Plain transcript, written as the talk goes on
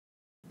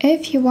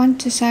If you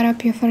want to set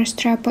up your first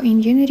repo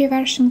in Unity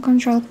version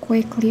control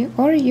quickly,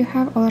 or you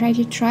have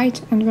already tried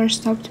and were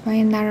stopped by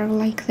an error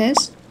like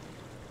this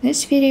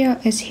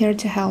video is here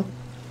to help.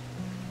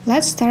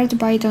 Let's start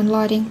by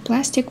downloading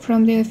Plastic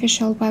from the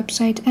official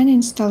website and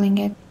installing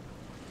it.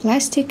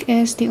 Plastic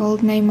is the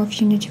old name of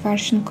Unity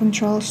version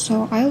control,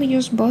 so I'll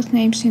use both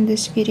names in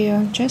this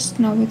video, just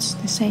know it's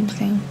the same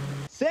thing.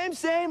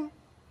 Same,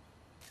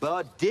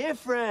 but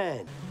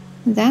different.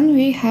 Then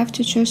we have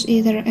to choose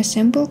either a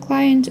simple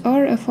client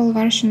or a full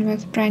version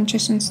with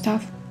branches and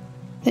stuff.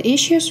 The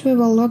issues we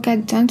will look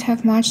at don't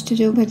have much to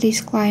do with these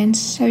clients,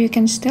 so you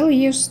can still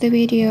use the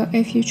video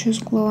if you choose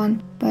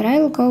Glue-On, but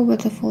I'll go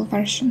with the full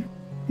version.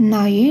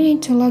 Now you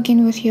need to log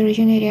in with your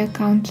Unity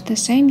account, the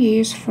same you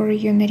use for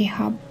Unity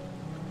Hub.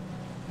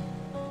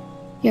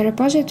 Your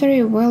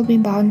repository will be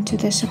bound to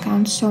this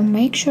account, so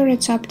make sure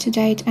it's up to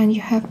date and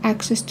you have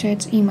access to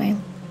its email.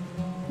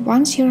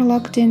 Once you're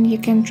logged in, you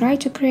can try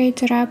to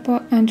create a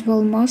repo and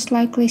will most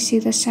likely see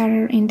this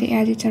error in the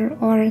editor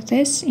or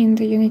this in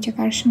the Unity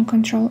version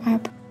control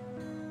app.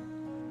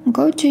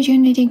 Go to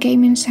Unity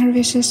Gaming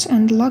Services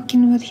and log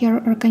in with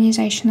your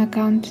organization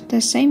account,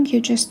 the same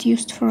you just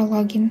used for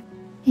login.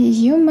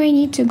 You may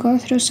need to go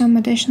through some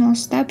additional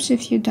steps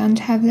if you don't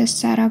have this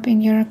set up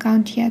in your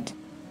account yet.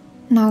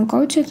 Now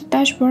go to the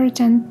dashboard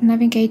and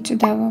navigate to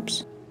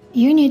DevOps.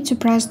 You need to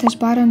press this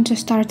button to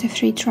start a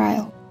free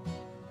trial.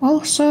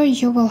 Also,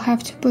 you will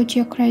have to put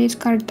your credit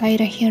card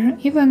data here,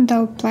 even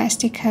though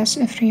Plastic has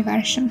a free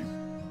version.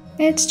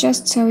 It's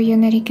just so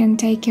Unity can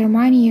take your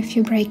money if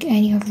you break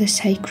any of the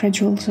sacred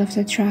rules of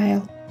the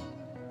trial.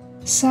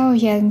 So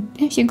yeah,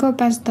 if you go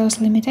past those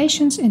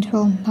limitations, it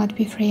will not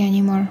be free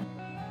anymore.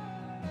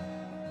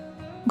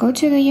 Go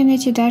to the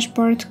Unity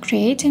dashboard,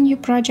 create a new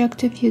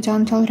project if you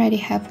don't already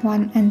have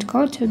one, and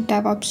go to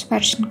DevOps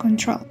version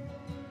control.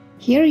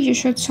 Here you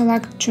should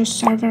select Choose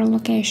Server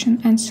Location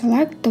and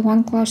select the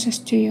one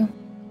closest to you.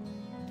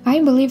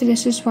 I believe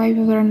this is why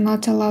we were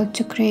not allowed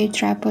to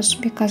create repos,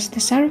 because the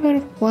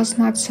server was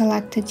not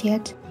selected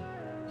yet.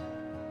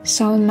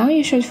 So now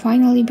you should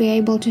finally be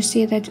able to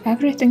see that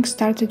everything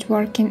started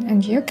working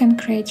and you can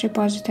create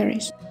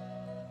repositories.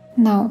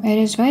 Now, it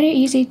is very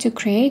easy to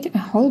create a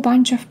whole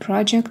bunch of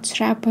projects,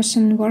 repos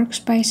and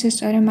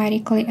workspaces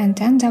automatically and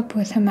end up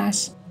with a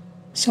mess.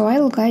 So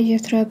I'll guide you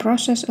through a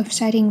process of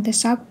setting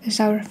this up as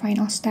our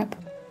final step.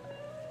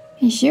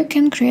 You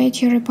can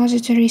create your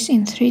repositories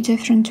in 3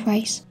 different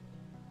ways.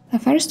 The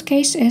first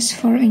case is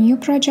for a new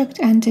project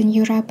and a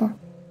new repo.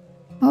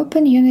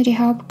 Open Unity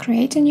Hub,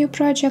 create a new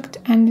project,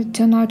 and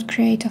do not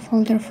create a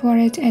folder for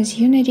it, as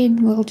Unity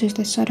will do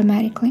this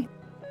automatically.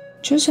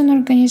 Choose an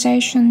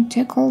organization,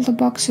 tick all the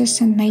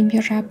boxes and name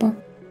your repo.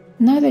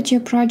 Now that your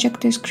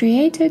project is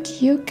created,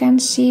 you can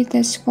see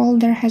this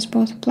folder has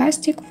both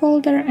Plastic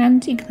folder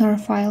and Ignore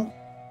file.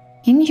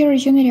 In your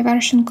Unity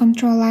version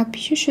control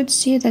app, you should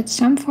see that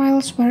some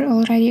files were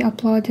already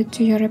uploaded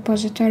to your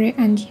repository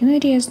and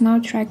Unity is now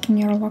tracking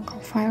your local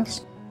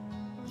files.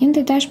 In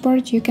the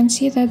dashboard, you can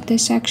see that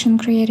this action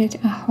created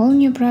a whole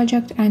new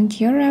project and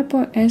your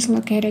repo is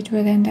located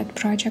within that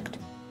project.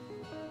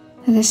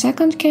 The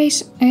second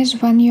case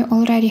is when you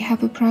already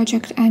have a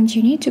project and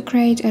you need to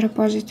create a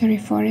repository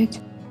for it.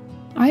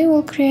 I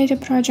will create a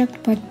project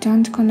but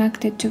don't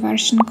connect it to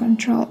version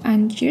control,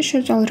 and you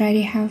should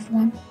already have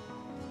one.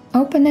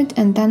 Open it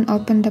and then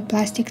open the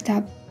Plastic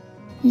tab.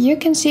 You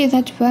can see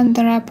that when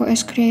the repo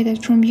is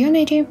created from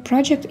Unity,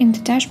 project in the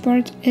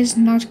dashboard is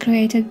not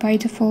created by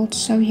default,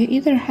 so you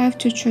either have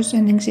to choose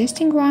an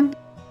existing one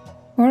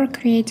or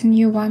create a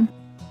new one.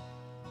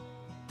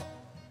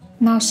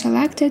 Now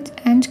select it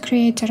and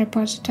create a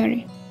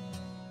repository.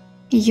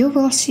 You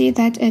will see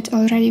that it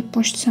already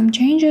pushed some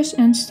changes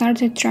and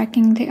started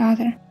tracking the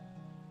other.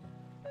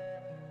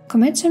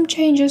 Commit some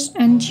changes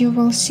and you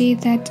will see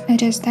that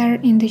it is there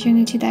in the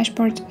Unity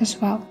dashboard as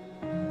well.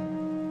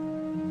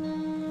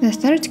 The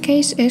third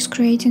case is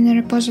creating a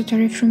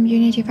repository from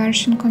Unity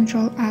version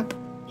control app.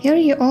 Here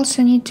you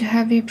also need to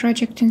have your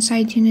project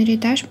inside Unity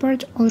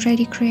dashboard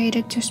already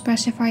created to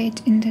specify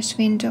it in this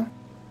window.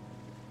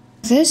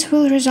 This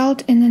will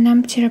result in an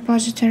empty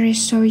repository,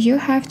 so you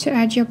have to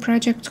add your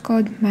project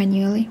code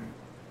manually.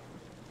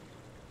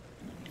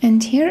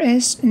 And here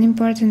is an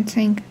important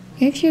thing.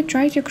 If you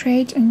try to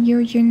create a new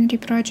Unity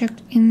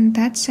project in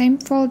that same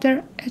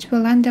folder, it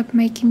will end up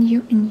making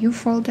you a new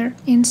folder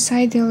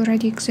inside the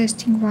already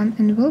existing one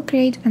and will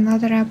create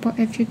another repo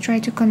if you try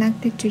to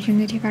connect it to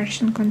Unity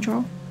version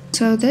control.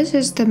 So this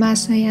is the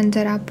mess I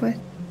ended up with.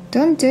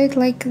 Don't do it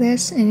like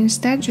this and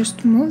instead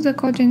just move the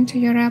code into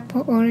your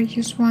repo or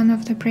use one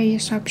of the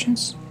previous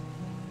options.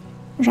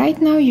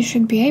 Right now you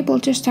should be able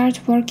to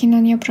start working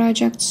on your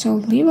project, so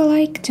leave a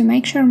like to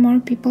make sure more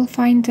people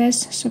find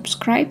this,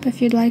 subscribe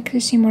if you'd like to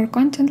see more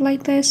content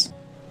like this,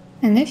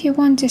 and if you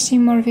want to see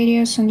more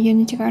videos on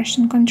Unity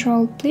version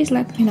control, please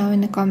let me know in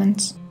the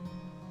comments.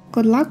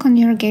 Good luck on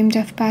your game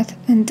dev path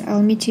and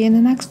I'll meet you in the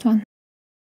next one.